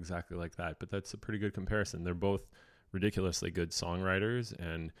thought of it exactly like that, but that's a pretty good comparison. They're both ridiculously good songwriters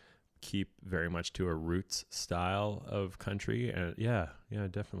and keep very much to a roots style of country, and yeah,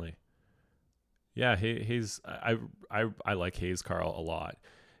 definitely. Yeah, I like Hayes Carll a lot,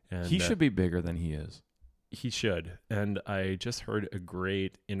 and he should be bigger than he is. He should. And I just heard a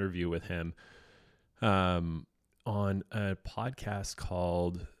great interview with him on a podcast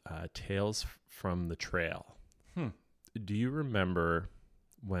called Tales from the Trail. Do you remember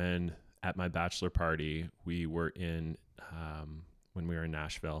when at my bachelor party we were in when we were in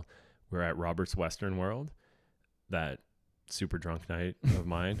Nashville, we were at Robert's Western World, that super drunk night of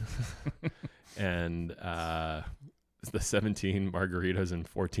mine, and the 17 margaritas and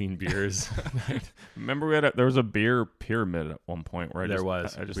 14 beers. Remember there was a beer pyramid at one point where I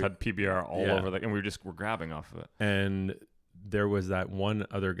just had PBR all over and we were grabbing off of it. And there was that one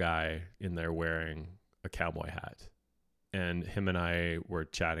other guy in there wearing a cowboy hat. and him and I were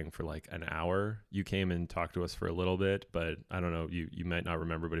chatting for like an hour. You came and talked to us for a little bit, but I don't know, you might not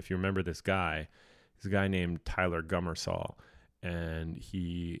remember, but if you remember this guy, he's a guy named Tyler Gummersall, and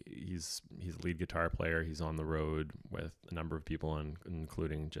he's a lead guitar player. He's on the road with a number of people,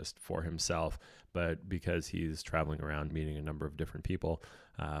 including just for himself, but because he's traveling around meeting a number of different people,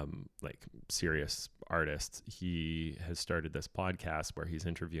 like serious artists, he has started this podcast where he's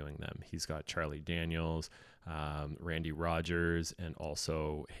interviewing them. He's got Charlie Daniels, Randy Rogers, and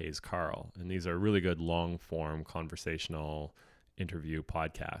also Hayes Carll. And these are really good long form conversational interview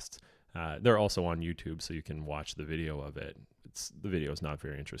podcasts. They're also on YouTube, so you can watch the video of it. The video is not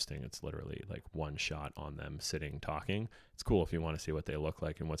very interesting. It's literally like one shot on them sitting talking. It's cool if you want to see what they look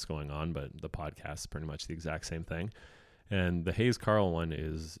like and what's going on, but the podcast is pretty much the exact same thing. And the Hayes Carll one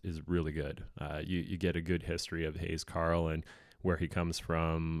is really good. You get a good history of Hayes Carll and where he comes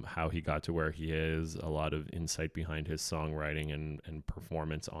from, how he got to where he is, a lot of insight behind his songwriting and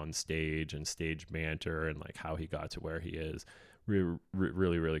performance on stage and stage banter, and like how he got to where he is.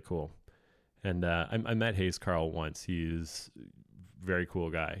 Really, really cool. And I met Hayes Carll once. He's a very cool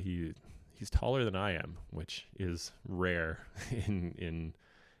guy. He's taller than I am, which is rare in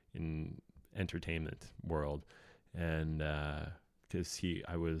entertainment world. And because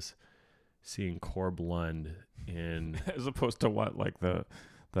I was seeing Corb Lund in as opposed to what, like the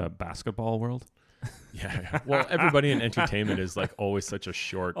basketball world. Yeah. Well, everybody in entertainment is like always such a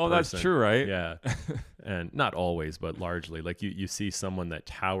short person. That's true, right? Yeah. And not always, but largely. Like you see someone that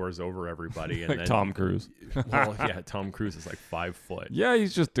towers over everybody. And like then, Tom Cruise. Well, yeah, Tom Cruise is like 5 foot. Yeah,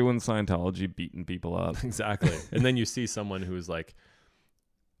 he's just doing Scientology, beating people up. Exactly. And then you see someone who's like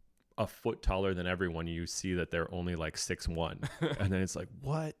a foot taller than everyone. You see that they're only like 6'1". And then it's like,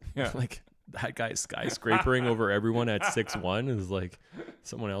 what? Yeah. Like that guy's skyscrapering over everyone at 6'1" is like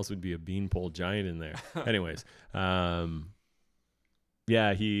someone else would be a beanpole giant in there. Anyways,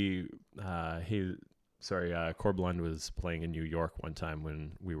 yeah, Corb Lund was playing in New York one time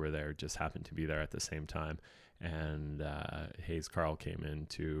when we were there, just happened to be there at the same time. And Hayes Carll came in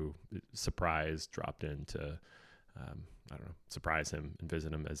to dropped in to, I don't know, surprise him and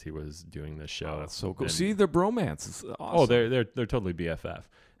visit him as he was doing this show. Oh, that's so cool. And See, their bromance is awesome. Oh, they're totally BFF.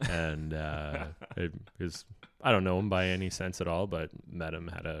 And it was, I don't know him by any sense at all, but met him,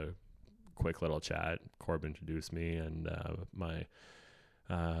 had a quick little chat. Corb introduced me, and my,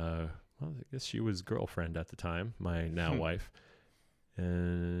 well, I guess she was girlfriend at the time, my now wife.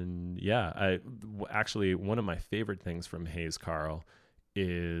 And yeah, actually one of my favorite things from Hayes Carll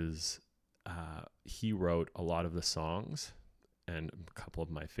is he wrote a lot of the songs and a couple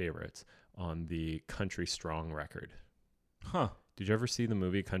of my favorites on the Country Strong record. Huh. Did you ever see the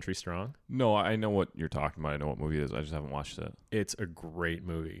movie Country Strong? No, I know what you're talking about. I know what movie it is. I just haven't watched it. It's a great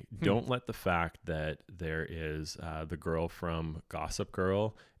movie. Don't let the fact that there is the girl from Gossip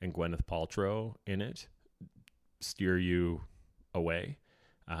Girl and Gwyneth Paltrow in it steer you away.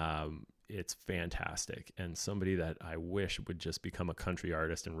 It's fantastic. And somebody that I wish would just become a country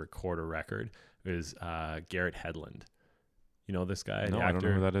artist and record a record is Garrett Hedlund. You know this guy? No, the actor? I don't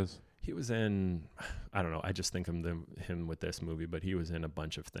know who that is. He was in, I don't know, I just think of him with this movie, but he was in a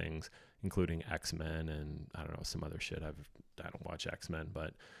bunch of things, including X-Men and I don't know, some other shit. I don't watch X-Men,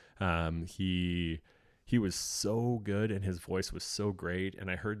 but he was so good and his voice was so great.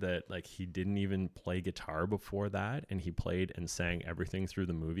 And I heard that like he didn't even play guitar before that, and he played and sang everything through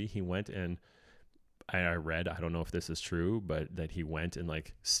the movie. He went and I read, I don't know if this is true, but that he went and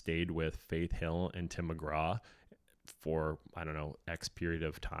like stayed with Faith Hill and Tim McGraw for, I don't know, X period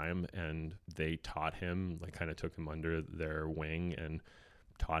of time, and they taught him, like kind of took him under their wing and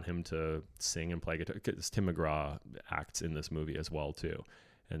taught him to sing and play guitar, because Tim McGraw acts in this movie as well too.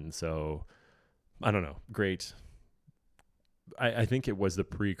 And so I don't know, great. I think it was the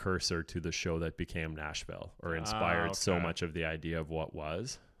precursor to the show that became Nashville, or inspired so much of the idea of what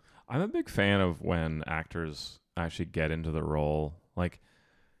was. I'm a big fan of when actors actually get into the role, like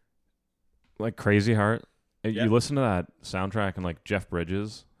Crazy Heart. Yeah. You listen to that soundtrack and like Jeff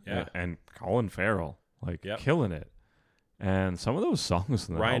Bridges and Colin Farrell, like killing it. And some of those songs.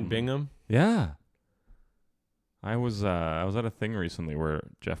 Ryan Bingham. Yeah. I was at a thing recently where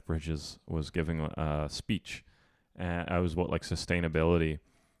Jeff Bridges was giving a speech, and I was like sustainability,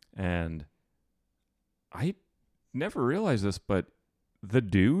 and I never realized this, but the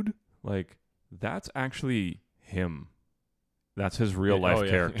dude, like, that's actually him. That's his real life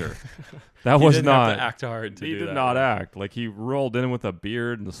character. That he was didn't not have to act hard. He did not act like he rolled in with a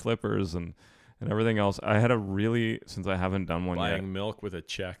beard and the slippers and everything else. I had since I haven't done one yet. Buying milk with a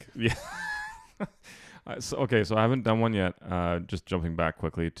check. Yeah. So I haven't done one yet. Just jumping back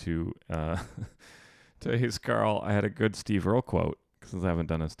quickly to to Hayes Carl, I had a good Steve Earle quote because I haven't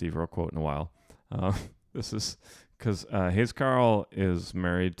done a Steve Earle quote in a while. This is because Hayes Carl is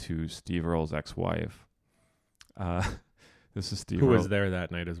married to Steve Earle's ex-wife. This is Steve Who Earle. was there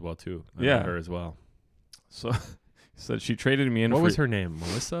that night as well, too. I Yeah. met her as well. So he said she traded me in What for... was her name?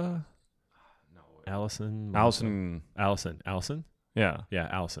 Melissa? No. Allison? Allison. Allison? Yeah. Yeah,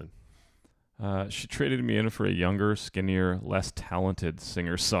 Allison. She traded me in for a younger, skinnier, less talented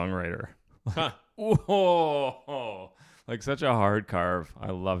singer-songwriter. Huh. Whoa! Like such a hard carve.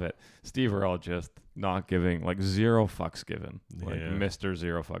 I love it. Steve Earle just not giving, like zero fucks given. Like Yeah. Mr.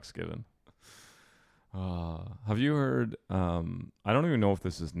 Zero fucks given. Have you heard, I don't even know if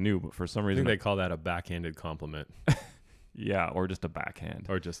this is new, but for some I reason, think they call that a backhanded compliment. yeah, or just a backhand.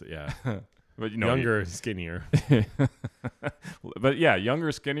 Or just, yeah. But you know, Younger, skinnier. but yeah,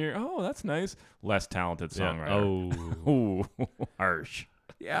 younger, skinnier. Oh, that's nice. Less talented Yeah. songwriter. Oh. Ooh, harsh.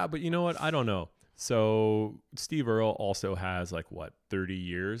 Yeah, but you know what? I don't know. So Steve Earle also has 30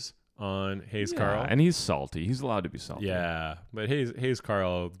 years on Hayes Carl. And he's salty. He's allowed to be salty. Yeah, but Hayes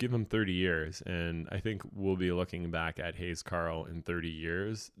Carl, give him 30 years, and I think we'll be looking back at Hayes Carl in 30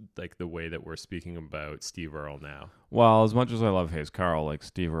 years like the way that we're speaking about Steve Earle now. Well, as much as I love Hayes Carl, like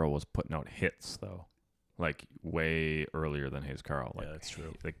Steve Earle was putting out hits though, like way earlier than Hayes Carl. Like, Yeah, that's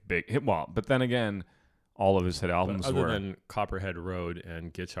true. Like big hit. Well, but then again, all of his hit albums But other were. than Copperhead Road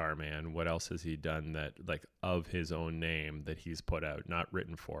and Guitar Man, what else has he done that of his own name that he's put out, not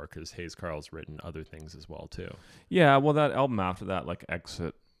written for? Because Hayes Carl's written other things as well too. Yeah, well, that album after that, like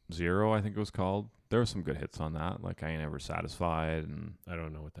Exit Zero, I think it was called. There were some good hits on that, like I Ain't Ever Satisfied, and I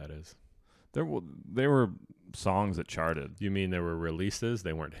don't know what that is. they were songs that charted. You mean there were releases?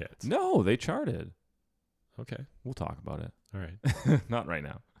 They weren't hits. No, they charted. Okay, We'll talk about it. all right. Not right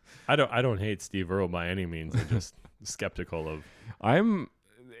now. I don't hate Steve Earle by any means. I'm just skeptical of.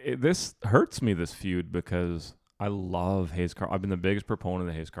 This hurts me, this feud, because I love Hayes Carl. I've been the biggest proponent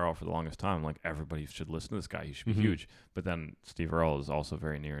of Hayes Carl for the longest time. Like, everybody should listen to this guy. He should be Mhm. huge. But then Steve Earle is also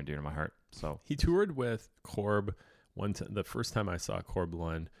very near and dear to my heart. So He toured with Corb the first time I saw Corb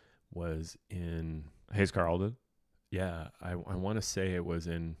Lund was in, Hayes Carl did. yeah, I want to say it was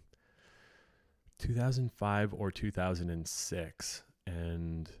in 2005 or 2006,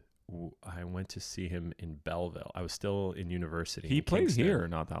 and I went to see him in Belleville. I was still in university. He in played Kingston. here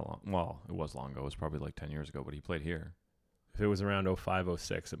not that long. Well, it was long ago. It was probably like 10 years ago, but he played here. If it was around 05,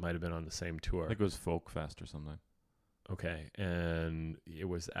 06, it might have been on the same tour. I think it was Folk Fest or something. Okay, and it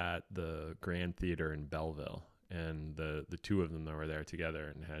was at the Grand Theater in Belleville, and the two of them that were there together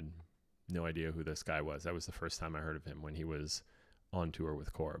and had no idea who this guy was. That was the first time I heard of him when he was on tour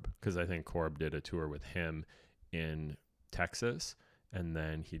with Corb, because I think Corb did a tour with him in Texas, and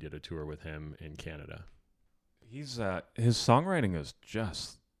then he did a tour with him in Canada. He's his songwriting is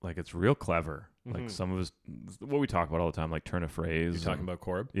just like, it's real clever. Like Mhm. some of his, what we talk about all the time, like turn of phrase. You're talking about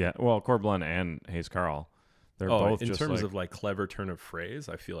Corb? Yeah, well, Corb Lund and Hayes Carl, they're both in just terms like, of clever turn of phrase,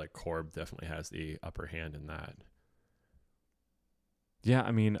 I feel like Corb definitely has the upper hand in that. yeah.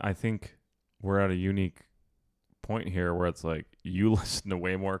 I mean, I think we're at a unique point here where it's like you listen to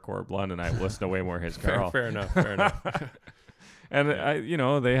way more Corb Lund and I listen to way more Hayes Carl. Fair enough. Fair enough. And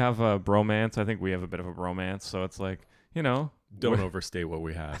Yeah. they have a bromance. I think we have a bit of a bromance. So it's like, Don't we're- overstate what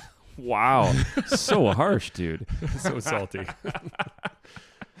we have. wow, so harsh, dude. So salty.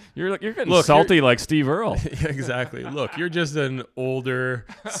 You're getting Look, salty like Steve Earle. Yeah, exactly. Look, you're just an older,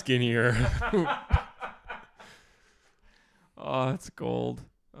 skinnier. Oh, that's gold.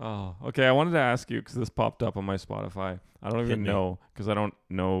 Oh, okay. I wanted to ask you because this popped up on my Spotify. I don't Hit even me. know because I don't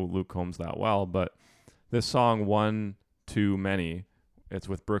know Luke Combs that well, but this song "One Too Many," it's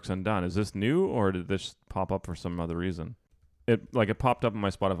with Brooks and Dunn. Is this new or did this pop up for some other reason? It popped up on my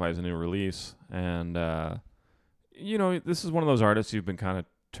Spotify as a new release, and this is one of those artists you've been kind of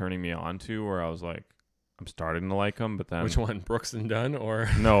turning me on to, where I was like, I'm starting to like him, but then Which one, Brooks and Dunn or?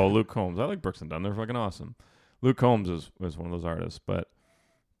 no, Luke Combs. I like Brooks and Dunn. They're fucking awesome. Luke Combs was one of those artists, but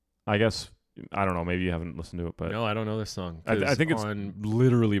I guess I don't know. Maybe you haven't listened to it, but No, I don't know this song. I think it's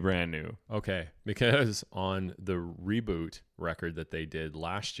literally brand new. Okay, because on the Reboot record that they did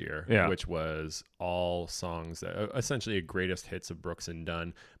last year, Yeah. which was all songs, essentially a greatest hits of Brooks and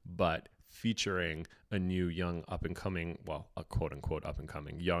Dunn, but featuring a new young up and coming, well, a quote unquote up and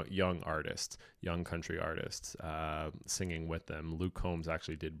coming young artists, young country artists singing with them. Luke Combs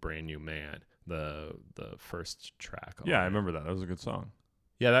actually did "Brand New Man," the first track. on Yeah, I it. remember that. That was a good song.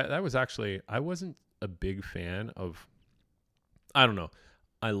 Yeah, that was actually, I wasn't a big fan of, I don't know.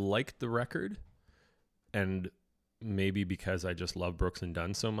 I liked the record, and maybe because I just love Brooks and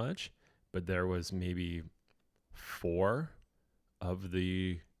Dunn so much, but there was maybe 4 of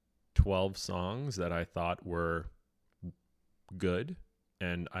the 12 songs that I thought were good,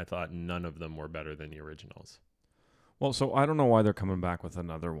 and I thought none of them were better than the originals. Well, so I don't know why they're coming back with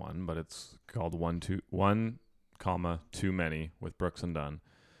another one, but it's called 1, Too Many with Brooks and Dunn.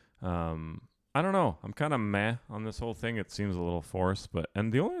 I don't know. I'm kind of meh on this whole thing. It seems a little forced,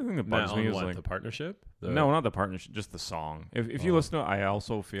 and the only thing that bugs me is like the partnership. No, not the partnership, just the song. If you listen to it, I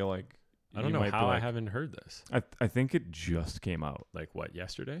also feel like I don't know how I haven't heard this. I think it just came out like what,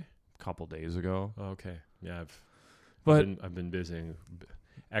 yesterday, a couple days ago. Oh, okay, yeah, I've been busy,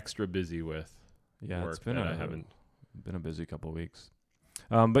 extra busy with work. It's been I haven't been a busy couple of weeks.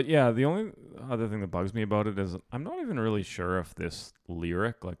 But yeah, the only other thing that bugs me about it is I'm not even really sure if this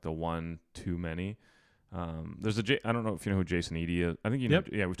lyric, like the 1 too many, there's I don't know if you know who Jason Eady is. I think you know.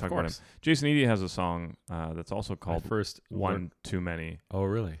 Yeah, we've talked about him. Jason Eady has a song that's also called One Too Many. Oh,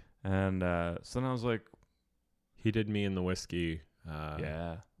 really? And so then I was like, he did Me and the Whiskey.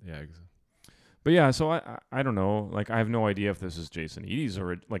 Yeah. Exactly. But yeah, so I don't know. Like, I have no idea if this is Jason Eady's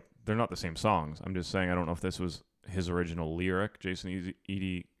or like they're not the same songs. I'm just saying I don't know if this was his original lyric, Jason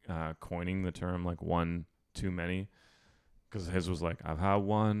Eady coining the term like 1 too many, because his was like I've had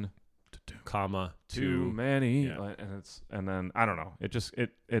 1, comma too many, and then I don't know. It just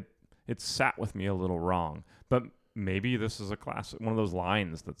it sat with me a little wrong, but maybe this is a classic, one of those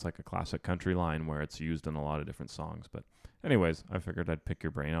lines that's like a classic country line where it's used in a lot of different songs. But anyways, I figured I'd pick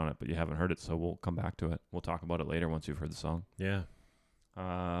your brain on it, but you haven't heard it, so we'll come back to it. We'll talk about it later once you've heard the song. Yeah.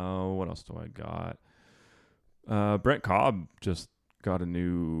 What else do I got? Brent Cobb just got a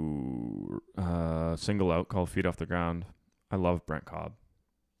new single out called Feet Off the Ground. I love Brent Cobb.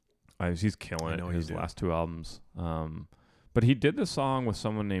 He's killing it. His last 2 albums. But he did this song with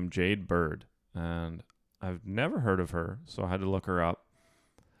someone named Jade Bird, and I've never heard of her, so I had to look her up.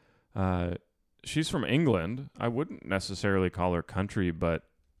 She's from England. I wouldn't necessarily call her country, but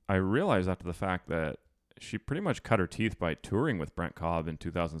I realized after the fact that she pretty much cut her teeth by touring with Brent Cobb in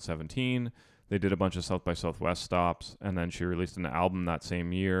 2017. They did a bunch of South by Southwest stops, and then she released an album that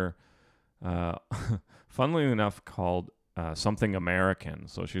same year, funnily enough, called Something American.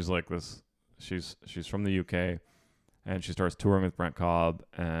 So she's like this. She's from the UK, and she starts touring with Brent Cobb,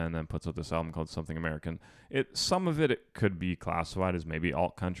 and then puts out this album called Something American. Some of it could be classified as maybe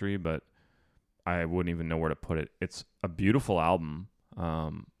alt country, but I wouldn't even know where to put it. It's a beautiful album.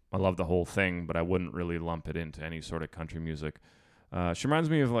 I love the whole thing, but I wouldn't really lump it into any sort of country music. She reminds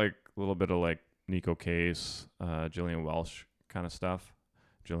me of like a little bit of like Nico Case, Gillian Welch kind of stuff.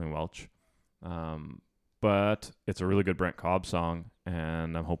 Gillian Welch. But it's a really good Brent Cobb song,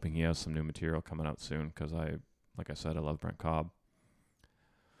 and I'm hoping he has some new material coming out soon because like I said, I love Brent Cobb.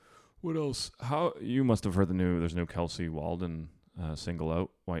 What else? You must have heard there's a new Kelsey Walden single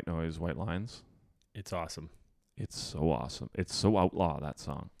out, White Noise, White Lines. It's awesome. It's so awesome. It's so outlaw, that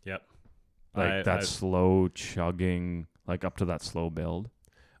song. Yep. Like that slow chugging, like up to that slow build.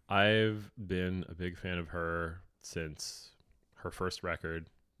 I've been a big fan of her since her first record,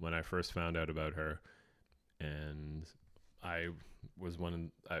 when I first found out about her. And I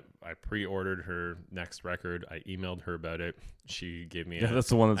pre-ordered her next record. I emailed her about it. She gave me that's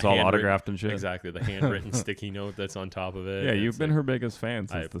the one that's all autographed and shit. Exactly, the handwritten sticky note that's on top of it. Yeah, you've been her biggest fan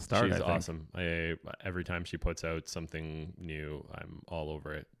since the start. She's awesome. Every time she puts out something new, I'm all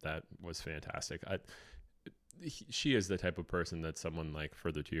over it. That was fantastic. She is the type of person that someone like,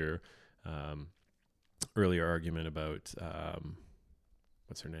 further to your earlier argument about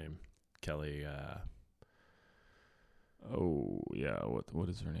what's her name, Kelly. Oh yeah, what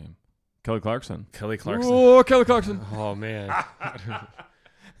is her name? Kelly Clarkson. Kelly Clarkson. Oh, Kelly Clarkson. Oh man,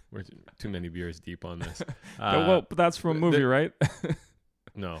 we're too many beers deep on this. Well, but that's from a movie, right?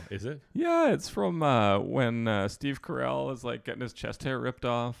 No, is it? Yeah, it's from when Steve Carell is like getting his chest hair ripped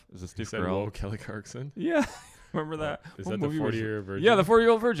off. Is it Steve Carell? Whoa, Kelly Clarkson. Yeah, remember that? Is that the 40-year virgin? Yeah, the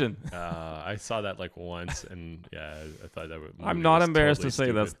 40-year-old virgin. I saw that like once, and yeah, I thought that would. I'm not embarrassed totally to say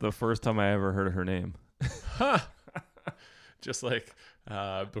stupid. That's the first time I ever heard her name. Just like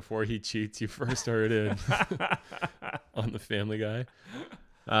before he cheats, you first heard it on the Family Guy.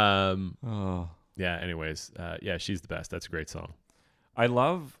 Yeah. Anyways, yeah, she's the best. That's a great song. I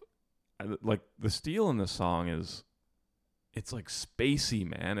love, like, the steel in this song it's like spacey,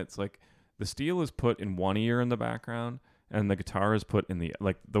 man. It's like the steel is put in one ear in the background, and the guitar is put in the,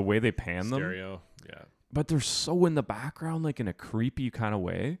 like, the way they pan them. Stereo, yeah. But they're so in the background, like in a creepy kind of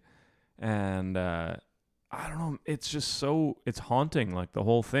way, and I don't know. It's just it's haunting. Like the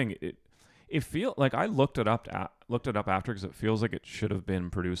whole thing. It feels like I looked it up after because it feels like it should have been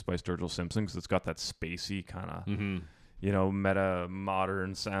produced by Sturgill Simpson because it's got that spacey kind of, meta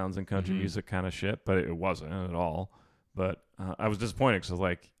modern sounds and country music kind of shit. But it wasn't at all. But I was disappointed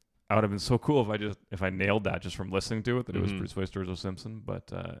because I would have been so cool if I nailed that just from listening to it, that it was Mhm. Bruce Willis, Sturgill Simpson.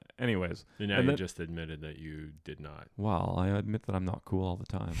 But anyways, And now And you then- just admitted that you did not. well, I admit that I'm not cool all the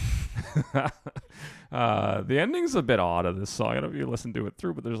time. The ending's a bit odd of this song. I don't know if you listen to it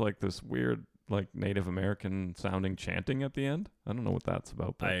through, but there's like this weird, like Native American sounding chanting at the end. I don't know what that's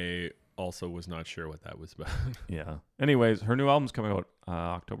about. But I also was not sure what that was about. yeah. Anyways, her new album's coming out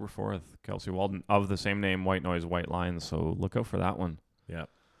October 4th. Kelsey Walden of the same name, White Noise, White Lines. So look out for that one. Yeah.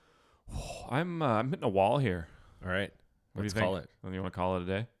 I'm hitting a wall here. All right. What Let's do you think? call it. Then you want to call it a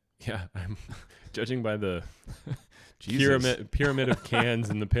day? Yeah. I'm judging by the Jesus. pyramid of cans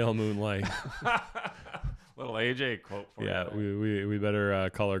in the pale moonlight. Little AJ quote for Yeah, you. we better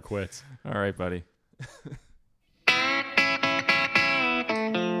call her quits. All right, buddy.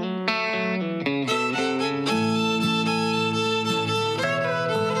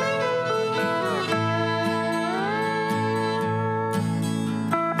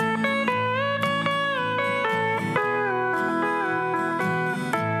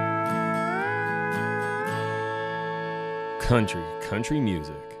 Country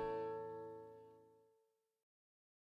music.